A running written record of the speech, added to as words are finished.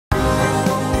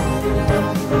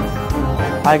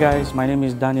Hi guys, my name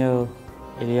is Daniel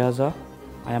Eliaza.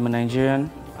 I am a Nigerian.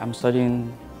 I'm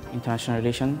studying international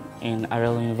relations in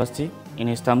AREL University in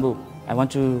Istanbul. I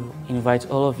want to invite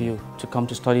all of you to come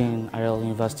to study in AREL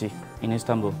University in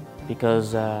Istanbul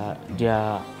because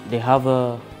they have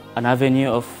an avenue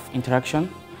of interaction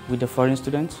with the foreign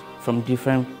students from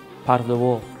different parts of the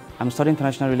world. I'm studying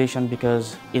international relations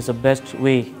because it's the best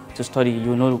way to study.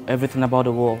 You know everything about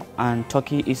the world, and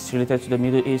Turkey is related to the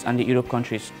Middle East and the Europe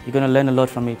countries. You're going to learn a lot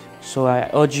from it. So I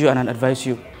urge you and I advise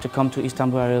you to come to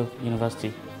Istanbul AREL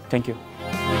University. Thank you.